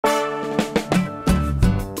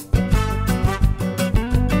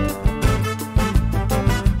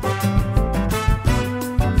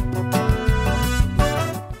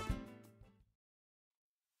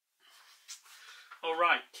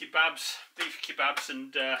kebabs, beef kebabs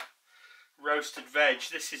and roasted veg.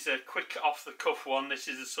 This is a quick off the cuff one. This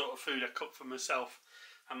is the sort of food I cook for myself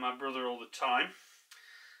and my brother all the time.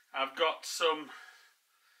 I've got some,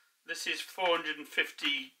 this is 450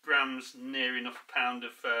 grams, near enough a pound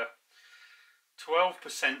of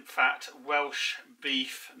 12% fat Welsh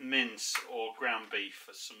beef mince, or ground beef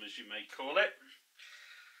as some as you may call it.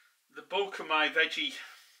 The bulk of my veggie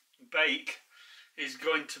bake is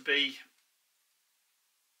going to be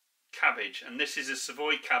cabbage, and this is a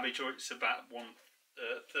Savoy cabbage, or it's about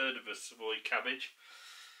 1/3 of a Savoy cabbage.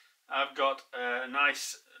 I've got a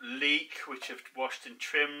nice leek which I've washed and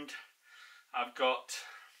trimmed. I've got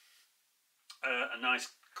a nice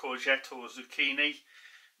courgette or zucchini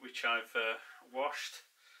which I've washed.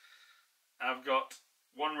 I've got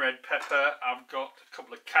 1 red pepper. I've got a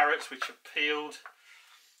couple of carrots which are peeled,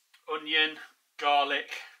 onion,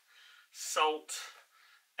 garlic, salt,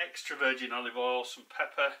 extra virgin olive oil, some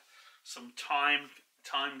pepper, some thyme.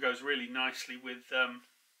 Thyme goes really nicely with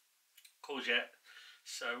courgette,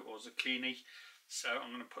 or zucchini. So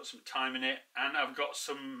I'm going to put some thyme in it, and I've got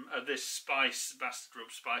some of this spice, bastard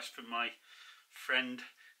rub spice, from my friend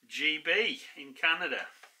GB in Canada.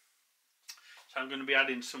 So I'm going to be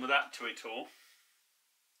adding some of that to it all.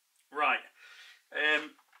 Right,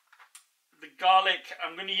 the garlic,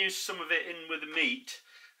 I'm going to use some of it in with the meat,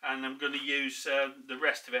 and I'm going to use the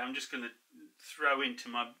rest of it, I'm just going to throw into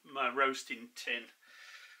my roasting tin.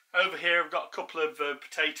 Over here I've got a couple of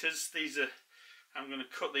potatoes. These are, I'm going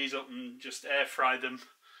to cut these up and just air fry them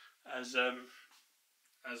as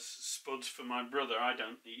spuds for my brother. I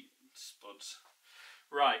don't eat spuds.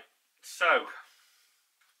 Right, so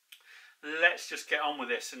let's just get on with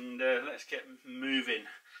this and let's get moving.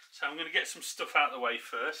 So I'm going to get some stuff out of the way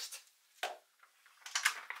first.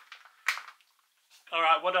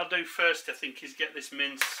 Alright, what I'll do first, I think, is get this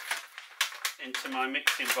mince into my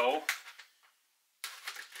mixing bowl.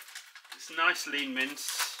 It's a nice lean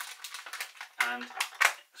mince and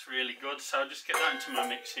it's really good, so I'll just get that into my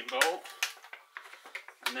mixing bowl,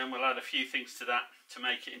 and then we'll add a few things to that to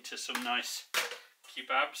make it into some nice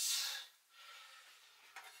kebabs.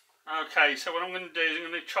 Okay, so what I'm going to do is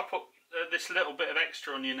I'm going to chop up this little bit of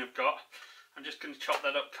extra onion I've got. I'm just going to chop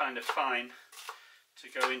that up kind of fine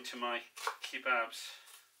to go into my kebabs,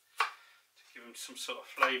 to give them some sort of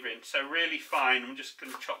flavouring. So really fine, I'm just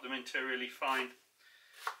going to chop them into really fine.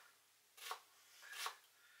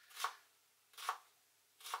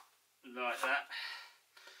 Like that.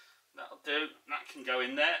 That'll do, that can go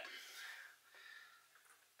in there.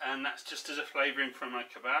 And that's just as a flavouring for my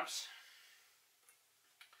kebabs.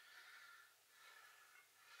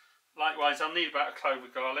 Likewise, I'll need about a clove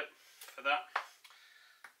of garlic for that.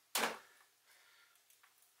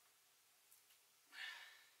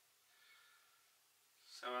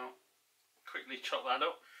 So I'll quickly chop that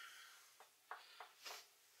up.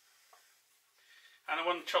 And I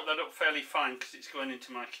want to chop that up fairly fine because it's going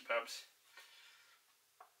into my kebabs.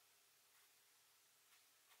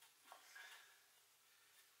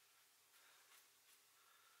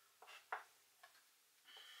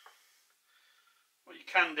 What you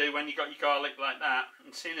can do when you got your garlic like that,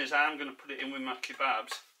 and seeing as I'm going to put it in with my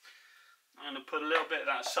kebabs, I'm going to put a little bit of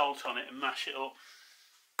that salt on it and mash it up.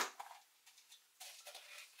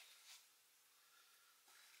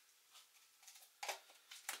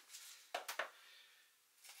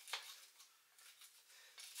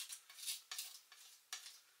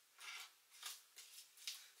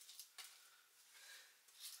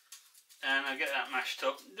 And I get that mashed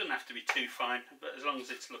up. It doesn't have to be too fine, but as long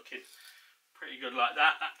as it's looking pretty good like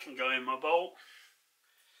that, that can go in my bowl.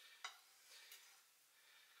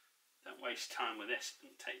 Don't waste time with this, it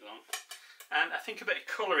doesn't take long. And I think a bit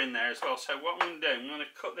of colour in there as well, so what I'm going to do, I'm going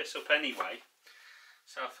to cut this up anyway.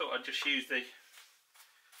 So I thought I'd just use the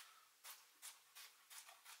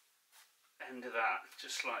end of that,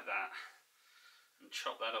 just like that, and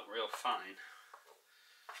chop that up real fine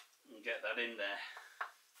and get that in there.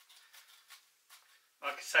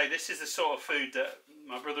 Like I say, this is the sort of food that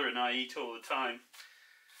my brother and I eat all the time,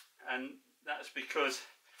 and that's because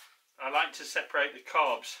I like to separate the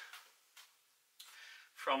carbs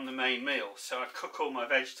from the main meal. So I cook all my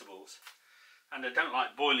vegetables, and I don't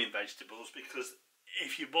like boiling vegetables, because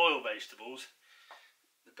if you boil vegetables,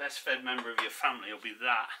 the best fed member of your family will be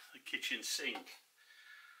the kitchen sink.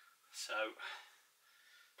 So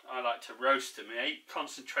I like to roast them. A,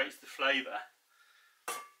 concentrates the flavour,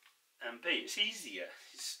 and B, it's easier.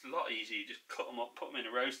 It's a lot easier. You just cut them up, put them in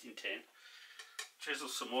a roasting tin, drizzle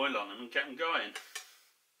some oil on them and get them going.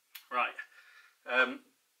 Right,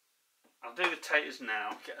 I'll do the potatoes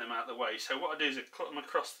now, get them out of the way. So what I do is I cut them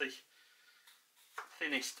across the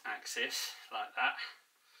thinnest axis, like that.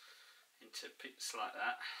 into bits like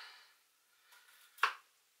that,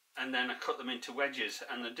 and then I cut them into wedges,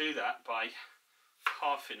 and I do that by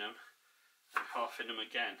halving them and halving them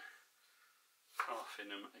again, halving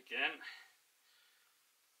them again,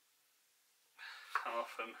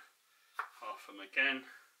 half them again,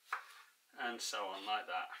 and so on like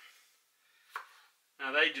that.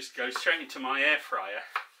 Now they just go straight into my air fryer,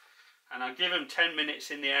 and I'll give them 10 minutes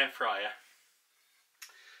in the air fryer,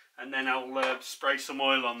 and then I'll spray some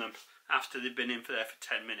oil on them after they've been in there for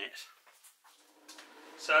 10 minutes.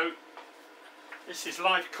 So this is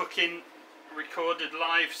live cooking, recorded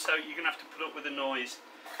live, so you're going to have to put up with the noise.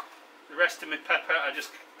 The rest of my pepper I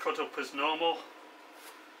just cut up as normal.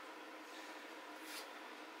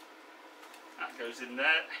 That goes in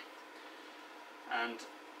there. And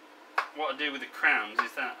what I do with the crowns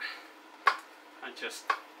is that I just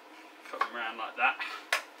cut them around like that,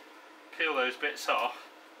 peel those bits off,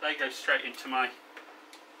 they go straight into my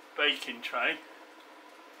baking tray,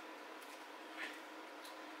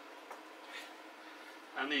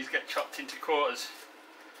 and these get chopped into quarters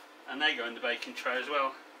and they go in the baking tray as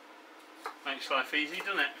well. Makes life easy,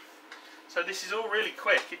 doesn't it? So this is all really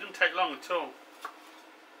quick, it doesn't take long at all.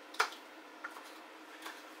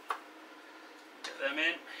 Get them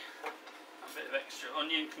in, a bit of extra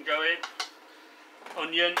onion can go in,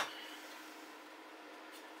 onion.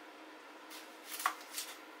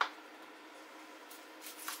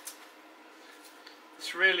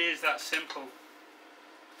 This really is that simple.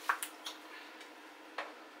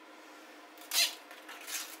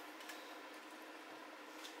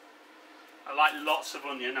 I like lots of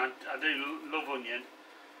onion, I do love onion,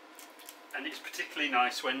 and it's particularly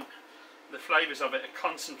nice when the flavours of it are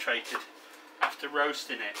concentrated after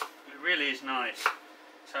roasting it. It really is nice.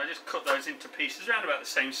 So I just cut those into pieces around about the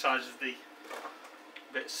same size as the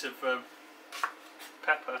bits of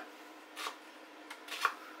pepper,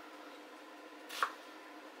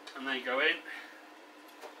 and they go in.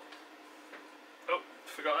 Oh,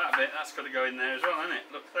 forgot that bit, that's got to go in there as well, isn't it?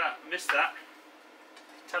 Look at that, missed that.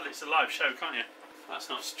 Tell it's a live show, can't you? That's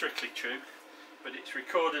not strictly true, but it's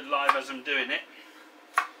recorded live as I'm doing it.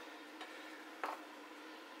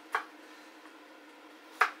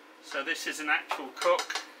 So this is an actual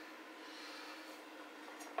cook.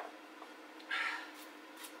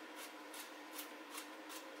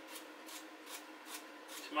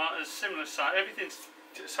 Tomatoes similar size, everything's,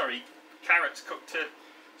 sorry, carrots cooked to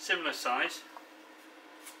similar size.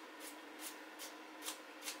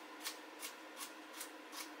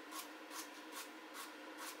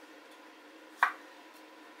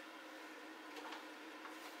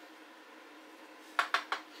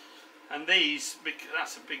 And these,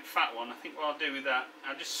 that's a big fat one, I think what I'll do with that,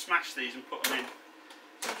 I'll just smash these and put them in,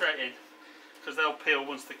 straight in, because they'll peel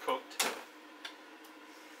once they're cooked.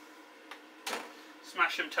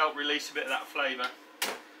 Smash them to help release a bit of that flavour.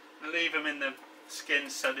 And leave them in the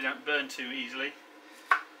skins so they don't burn too easily,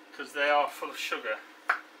 because they are full of sugar.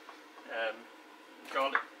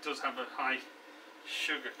 Garlic does have a high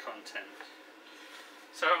sugar content.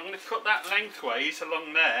 So I'm going to cut that lengthways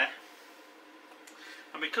along there.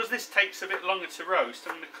 And because this takes a bit longer to roast,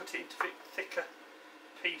 I'm going to cut it into a bit thicker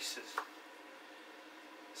pieces.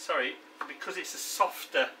 Sorry, because it's a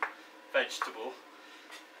softer vegetable,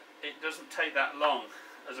 it doesn't take that long,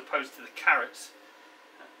 as opposed to the carrots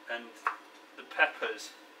and the peppers.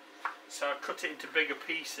 So I cut it into bigger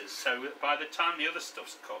pieces, so that by the time the other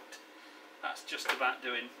stuff's cooked, that's just about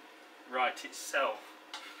doing right itself.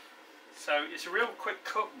 So it's a real quick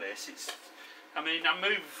cook, this. I mean, I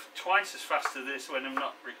move twice as fast as this when I'm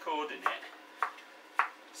not recording it.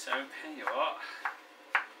 So, here you are.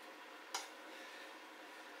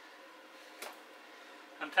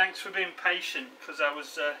 And thanks for being patient, because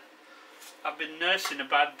I've been nursing a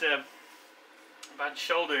bad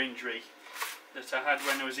shoulder injury that I had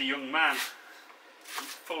when I was a young man,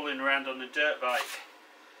 falling around on the dirt bike,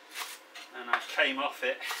 and I came off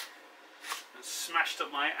it and smashed up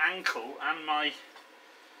my ankle and my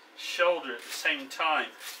shoulder at the same time.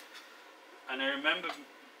 And I remember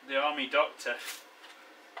the army doctor,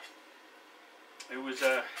 who was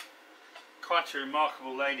quite a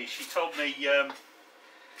remarkable lady. She told me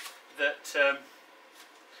that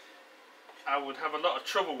I would have a lot of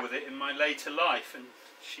trouble with it in my later life, and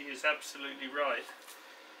she is absolutely right.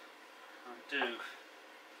 I do.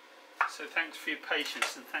 So thanks for your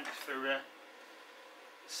patience, and thanks for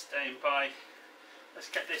staying by. Let's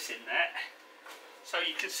get this in there. So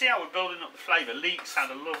you can see how we're building up the flavour. Leeks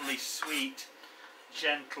had a lovely, sweet,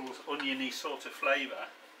 gentle, oniony sort of flavour.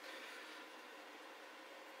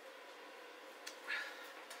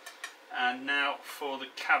 And now for the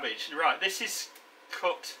cabbage. Right, this is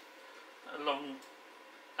cut along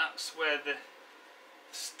that's where the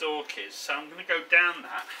stalk is. So I'm going to go down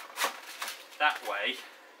that way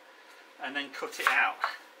and then cut it out.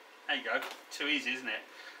 There you go. Too easy, isn't it?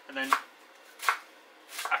 And then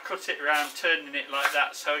I cut it around, turning it like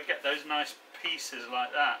that, so I get those nice pieces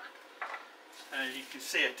like that. And as you can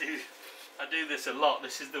see, I do this a lot.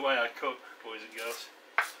 This is the way I cook, boys and girls.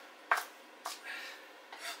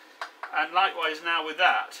 And likewise now with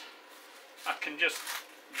that, I can just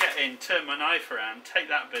get in, turn my knife around, take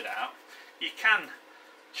that bit out. You can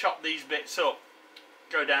chop these bits up,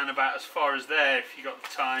 go down about as far as there if you got the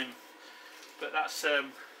time, but that's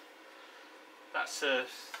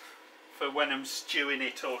for when I'm stewing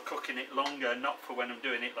it or cooking it longer, not for when I'm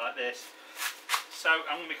doing it like this. So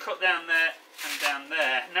I'm going to cut down there and down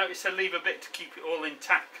there. Notice I leave a bit to keep it all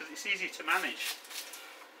intact because it's easy to manage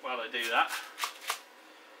while I do that.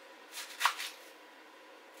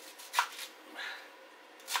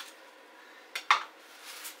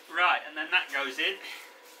 Right, and then that goes in,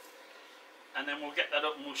 and then we'll get that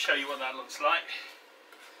up and we'll show you what that looks like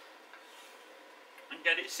and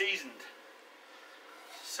get it seasoned.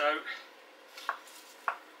 So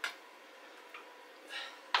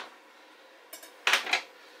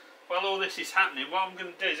while all this is happening, what I'm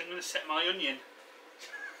going to do is I'm going to set my onion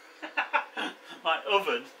my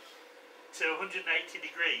oven to 180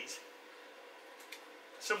 degrees.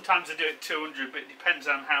 Sometimes I do it 200, but it depends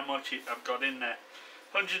on how much I've got in there.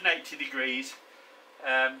 180 degrees,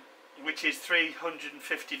 which is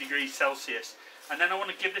 350 degrees Celsius. And then I want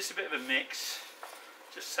to give this a bit of a mix,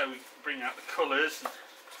 just so we bring out the colours and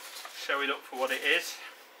show it up for what it is.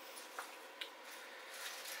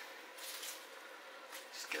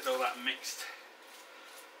 Just get all that mixed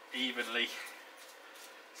evenly,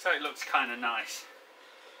 so it looks kind of nice.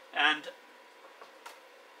 And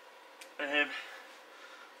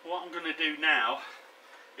what I'm going to do now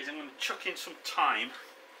is I'm going to chuck in some thyme,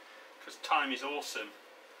 because thyme is awesome,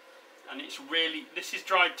 and it's really, this is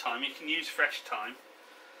dried thyme. You can use fresh thyme.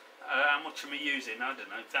 How much am I using? I don't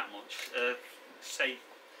know, that much, say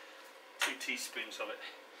 2 teaspoons of it,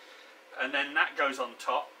 and then that goes on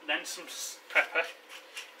top. Then some pepper,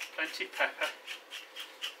 plenty of pepper.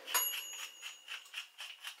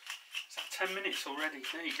 Is that 10 minutes already?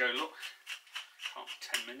 There you go, look, oh,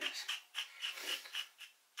 10 minutes.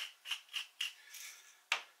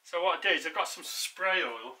 So what I do is I've got some spray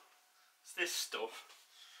oil. It's this stuff,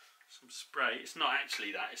 some spray. It's not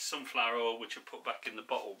actually that, it's sunflower oil which I put back in the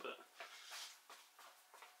bottle, but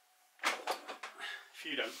if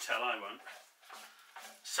you don't tell, I won't.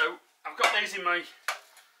 So I've got these in my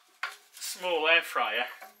small air fryer,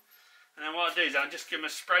 and then what I do is I'll just give them a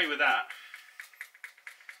spray with that,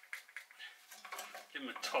 give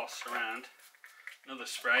them a toss around, another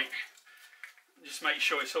spray, just make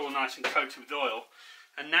sure it's all nice and coated with oil.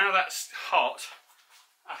 And now that's hot,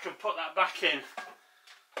 I can put that back in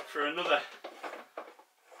for another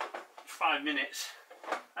 5 minutes,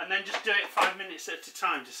 and then just do it 5 minutes at a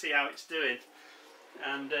time to see how it's doing.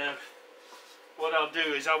 And what I'll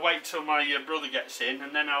do is I'll wait till my brother gets in,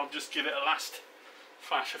 and then I'll just give it a last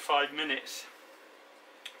flash of 5 minutes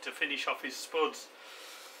to finish off his spuds.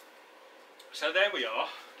 So there we are.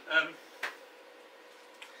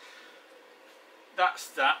 That's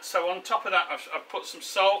that. So on top of that I've put some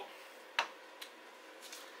salt,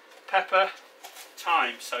 pepper,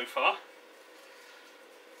 thyme so far.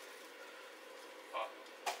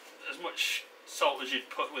 As much salt as you'd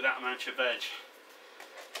put with that amount of veg.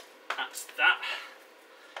 That's that.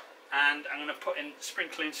 And I'm going to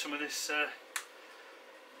sprinkle in some of this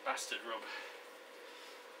bastard rub,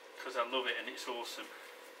 because I love it and it's awesome.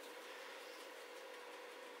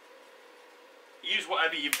 Use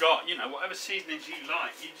whatever you've got, you know, whatever seasonings you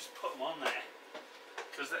like, you just put them on there,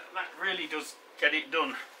 because that really does get it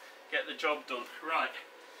done, get the job done. Right,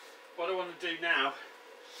 what I want to do now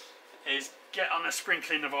is get on a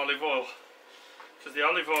sprinkling of olive oil, because the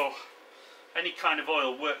olive oil, any kind of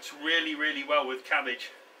oil, works really well with cabbage.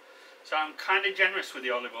 So I'm kind of generous with the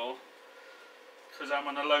olive oil because I'm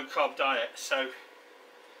on a low carb diet. So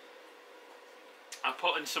I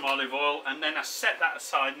put in some olive oil and then I set that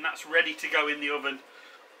aside, and that's ready to go in the oven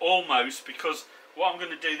almost, because what I'm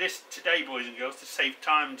going to do this today, boys and girls, to save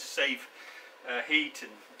time, to save heat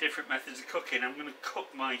and different methods of cooking, I'm going to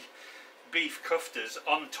cook my beef koftas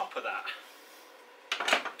on top of that.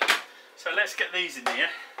 So let's get these in here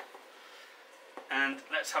and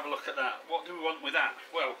let's have a look at that. What do we want with that?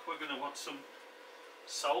 Well, we're going to want some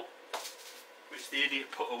salt, which the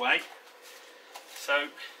idiot put away. So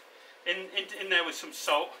in there with some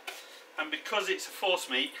salt, and because it's a force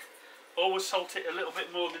meat, always salt it a little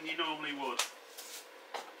bit more than you normally would.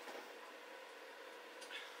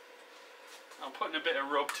 I'll I'm putting a bit of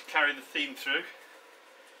rub to carry the theme through.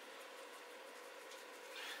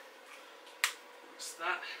 That's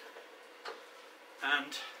that.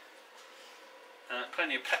 And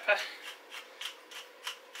plenty of pepper,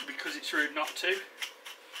 because it's rude not to.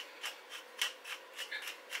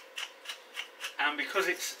 And because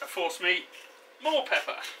it's a force meat, more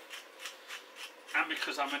pepper. And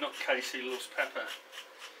because I'm a nutcase who loves pepper.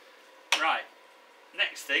 Right,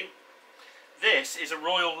 next thing. This is a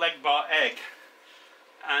royal leg bar egg.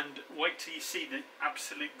 And wait till you see the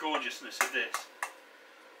absolute gorgeousness of this.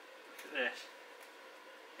 Look at this.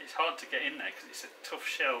 It's hard to get in there because it's a tough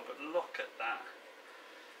shell, but look at that.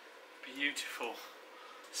 Beautiful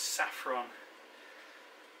saffron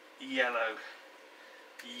yellow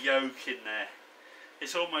yolk in there.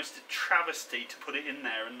 It's almost a travesty to put it in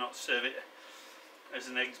there and not serve it as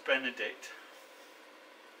an Eggs Benedict,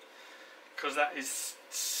 because that is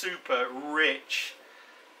super rich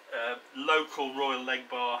local royal leg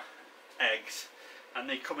bar eggs, and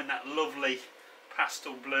they come in that lovely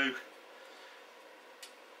pastel blue,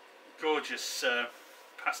 gorgeous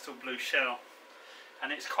pastel blue shell,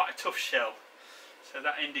 and it's quite a tough shell, so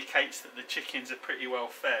that indicates that the chickens are pretty well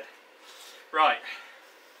fed. Right,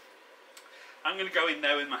 I'm going to go in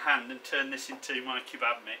there with my hand and turn this into my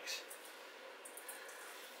kebab mix.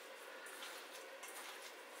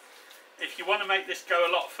 If you want to make this go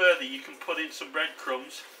a lot further, you can put in some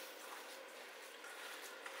breadcrumbs,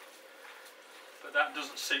 but that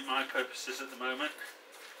doesn't suit my purposes at the moment.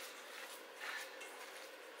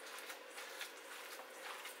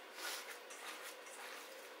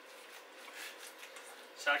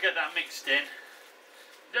 So I get that mixed in.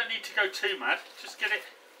 You don't need to go too mad, just get it.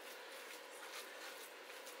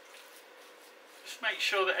 Just make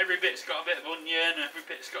sure that every bit's got a bit of onion, every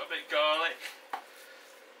bit's got a bit of garlic.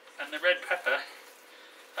 And the red pepper,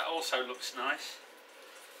 that also looks nice.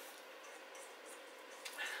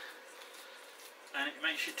 And it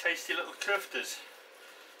makes you tasty little koftas.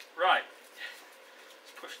 Right,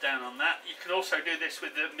 let's push down on that. You can also do this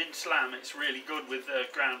with the minced lamb. It's really good with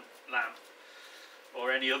ground lamb,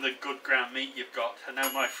 or any other good ground meat you've got. I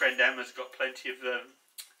know my friend Emma's got plenty of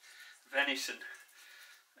venison,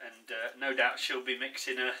 and no doubt she'll be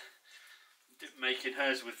making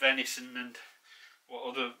hers with venison and what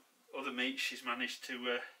other meat she's managed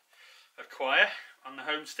to acquire on the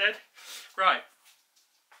homestead. Right,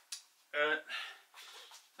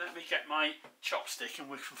 let me get my chopstick and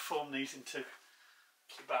we can form these into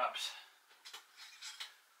kebabs.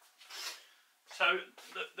 So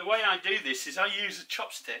the way I do this is I use a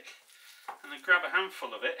chopstick and I grab a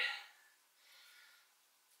handful of it,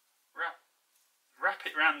 wrap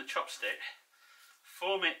it around the chopstick,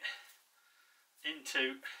 form it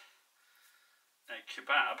into a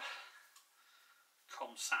kebab,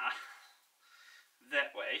 comme ça,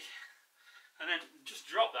 that way, and then just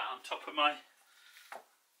drop that on top of my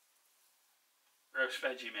roast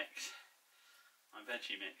veggie mix,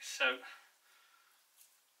 So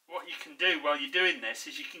what you can do while you're doing this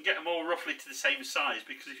is you can get them all roughly to the same size,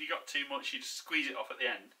 because if you got too much you just squeeze it off at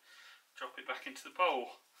the end, drop it back into the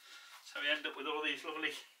bowl. So we end up with all these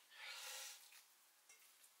lovely,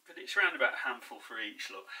 but it's around about a handful for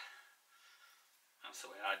each, look. That's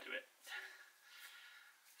the way I do it,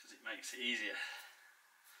 because it makes it easier.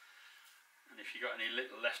 And if you've got any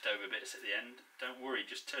little leftover bits at the end, don't worry,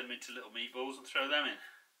 just turn them into little meatballs and throw them in.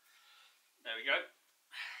 There we go.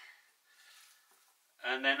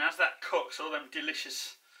 And then as that cooks, all them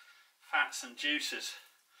delicious fats and juices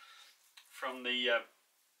from the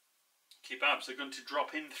kebabs are going to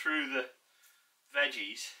drop in through the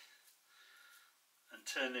veggies and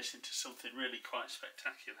turn this into something really quite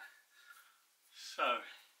spectacular. So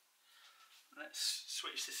let's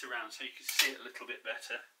switch this around so you can see it a little bit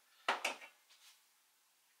better.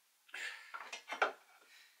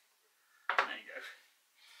 There you go.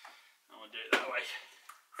 I want to do it that way.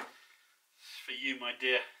 For you, my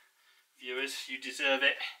dear viewers, you deserve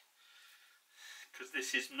it, because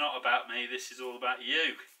this is not about me, this is all about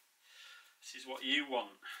you. This is what you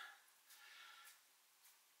want.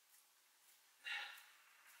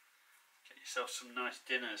 Get yourself some nice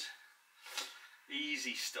dinners.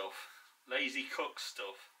 Easy stuff, lazy cook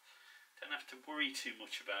stuff. Don't have to worry too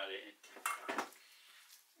much about it.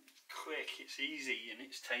 It's quick, it's easy, and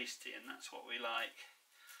it's tasty, and that's what we like.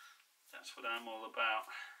 That's what I'm all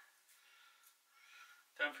about.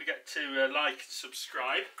 Don't forget to like and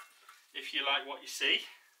subscribe if you like what you see,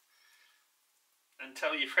 and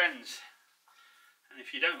tell your friends. And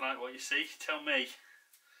if you don't like what you see, tell me,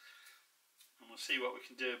 and we'll see what we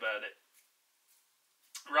can do about it.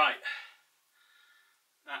 Right,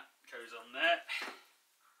 that goes on there.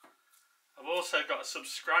 I've also got a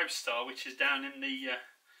subscribe star which is down in the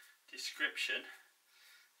description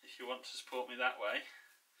if you want to support me that way,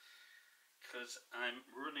 because I'm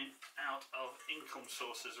running out of income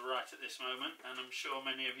sources right at this moment, and I'm sure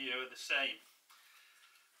many of you are the same.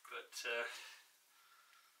 But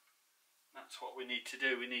that's what we need to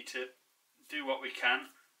do. We need to do what we can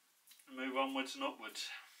and move onwards and upwards.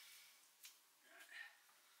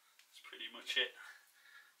 That's pretty much it.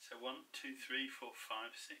 So 1, 2, 3, 4,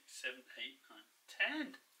 5, 6, 7, 8, 9,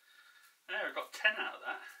 10. There, I got 10 out of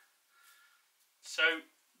that. So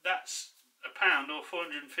that's a pound, or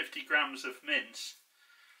 450 grams of mince,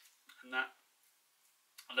 and that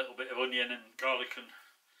a little bit of onion and garlic and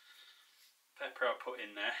pepper I put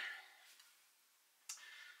in there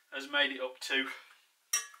has made it up to,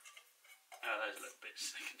 oh, there's little bits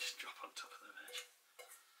they can just drop on top of the veg.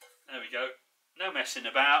 There we go, no messing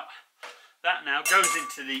about. That now goes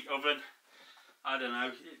into the oven. I don't know,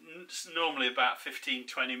 it's normally about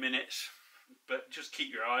 15-20 minutes, but just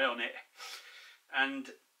keep your eye on it,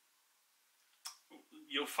 and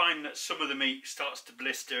you'll find that some of the meat starts to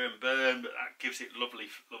blister and burn, but that gives it lovely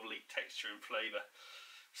texture and flavour.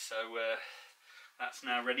 So that's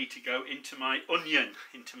now ready to go into my onion,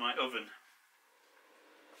 into my oven.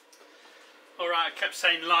 Alright, I kept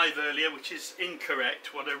saying live earlier, which is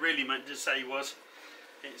incorrect. What I really meant to say was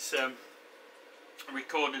it's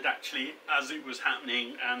recorded actually as it was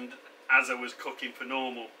happening and as I was cooking for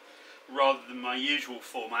normal, rather than my usual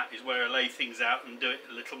format is where I lay things out and do it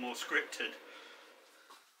a little more scripted.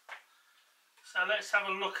 So let's have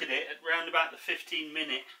a look at it at round about the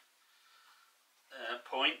 15-minute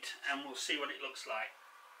point, and we'll see what it looks like.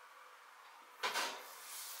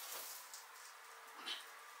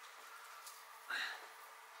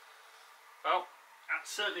 Well, that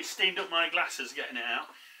certainly steamed up my glasses getting it out.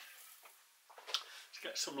 Let's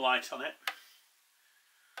get some light on it.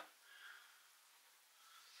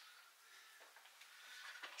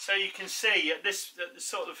 So you can see at this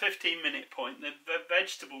sort of 15-minute point, the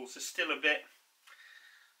vegetables are still a bit,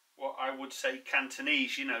 what I would say,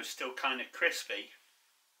 Cantonese, you know, still kind of crispy.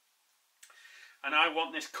 And I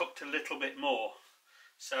want this cooked a little bit more.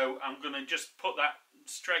 So I'm going to just put that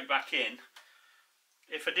straight back in.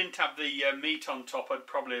 If I didn't have the meat on top, I'd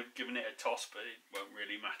probably have given it a toss, but it won't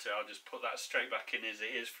really matter. I'll just put that straight back in as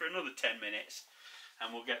it is for another 10 minutes.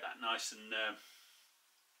 And we'll get that nice and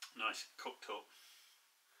cooked up.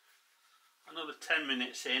 Another 10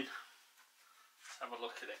 minutes in. Let's have a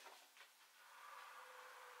look at it.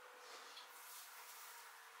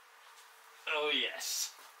 Oh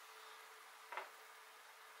yes.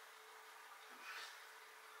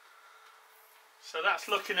 So that's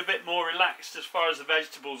looking a bit more relaxed as far as the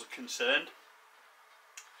vegetables are concerned.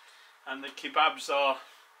 And the kebabs are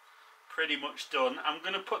pretty much done. I'm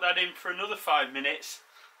going to put that in for another 5 minutes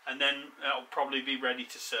and then that'll probably be ready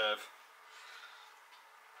to serve.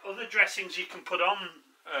 Other dressings you can put on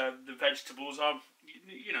the vegetables are,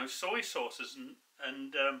 you know, soy sauces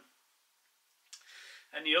and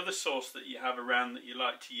any other sauce that you have around that you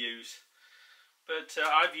like to use. But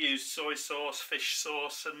I've used soy sauce, fish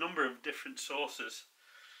sauce, a number of different sauces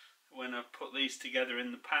when I've put these together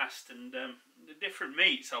in the past. And the different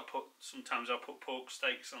meats sometimes I'll put pork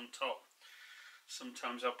steaks on top,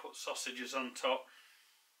 sometimes I'll put sausages on top,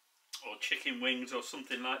 or chicken wings or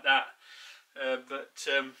something like that. But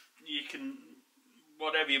you can,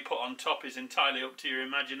 whatever you put on top is entirely up to your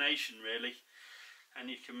imagination really, and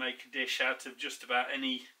you can make a dish out of just about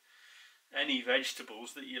any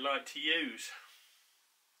vegetables that you like to use.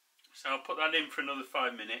 So I'll put that in for another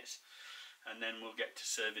 5 minutes and then we'll get to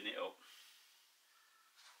serving it up.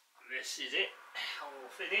 This is it, all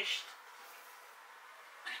finished.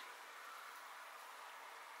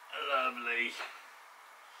 Lovely.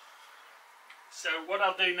 So what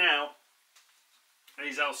I'll do now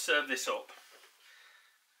is I'll serve this up.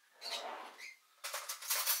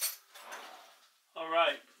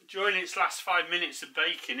 Alright, during its last 5 minutes of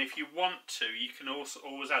baking, if you want to, you can also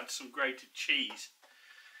always add some grated cheese.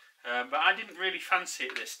 But I didn't really fancy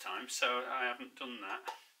it this time, so I haven't done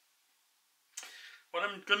that. What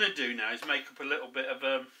I'm going to do now is make up a little bit of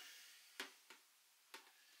a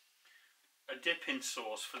dipping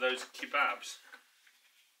sauce for those kebabs.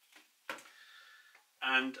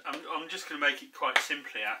 And I'm just going to make it quite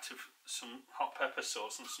simply out of some hot pepper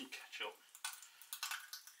sauce and some ketchup.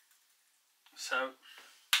 So,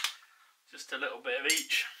 just a little bit of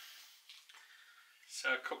each.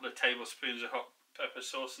 So a couple of tablespoons of hot pepper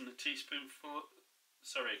sauce and a couple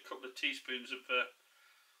of teaspoons of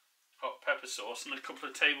hot pepper sauce and a couple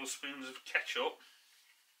of tablespoons of ketchup.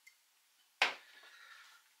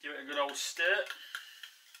 Give it a good old stir.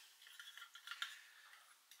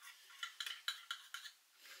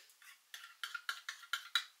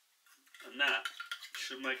 that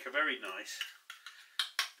should make a very nice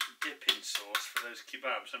dipping sauce for those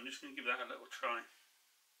kebabs. I'm just going to give that a little try.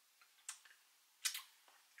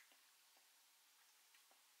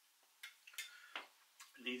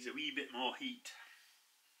 It needs a wee bit more heat.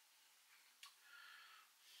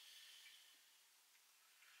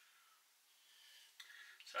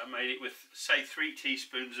 So I made it with, say, 3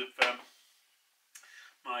 teaspoons of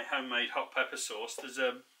my homemade hot pepper sauce. There's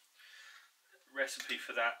a recipe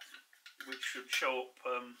for that which should show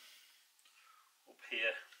up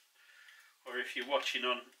here, or if you're watching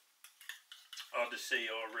on Odyssey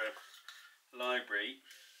or Library,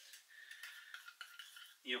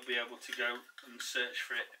 you'll be able to go and search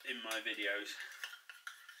for it in my videos.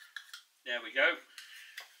 There we go.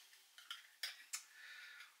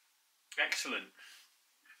 Excellent.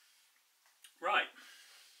 Right,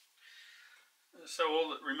 so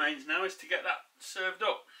all that remains now is to get that served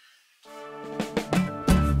up.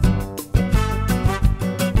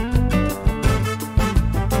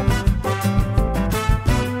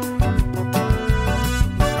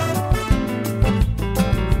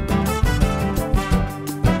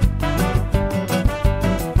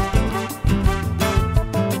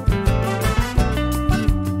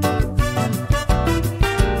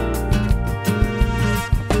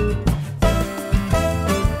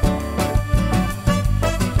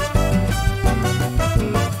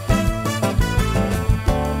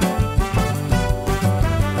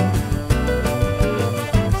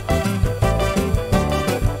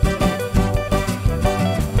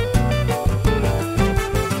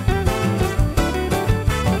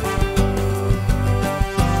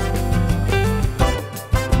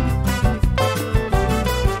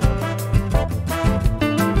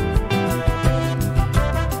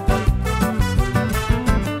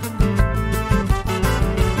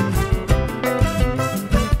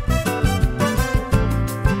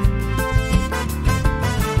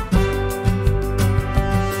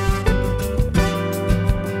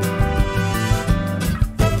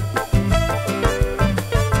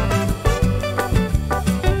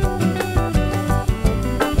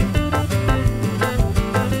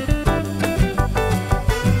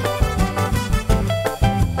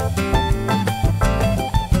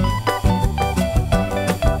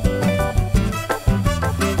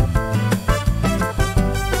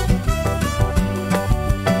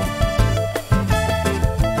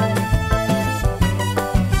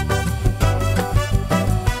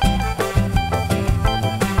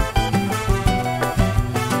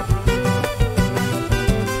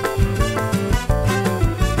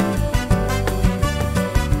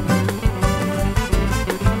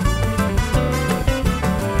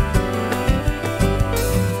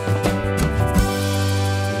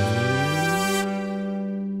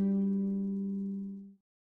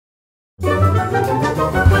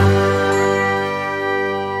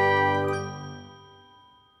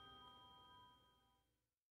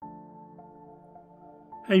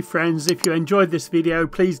 Hey friends, if you enjoyed this video,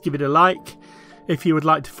 please give it a like. If you would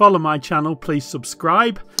like to follow my channel, please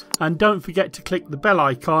subscribe, and don't forget to click the bell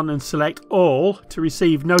icon and select all to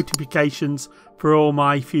receive notifications for all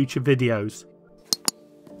my future videos.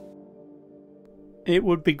 It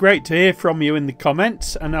would be great to hear from you in the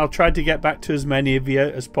comments, and I'll try to get back to as many of you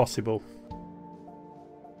as possible.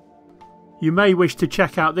 You may wish to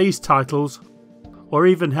check out these titles or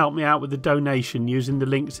even help me out with a donation using the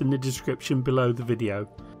links in the description below the video.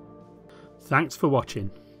 Thanks for watching.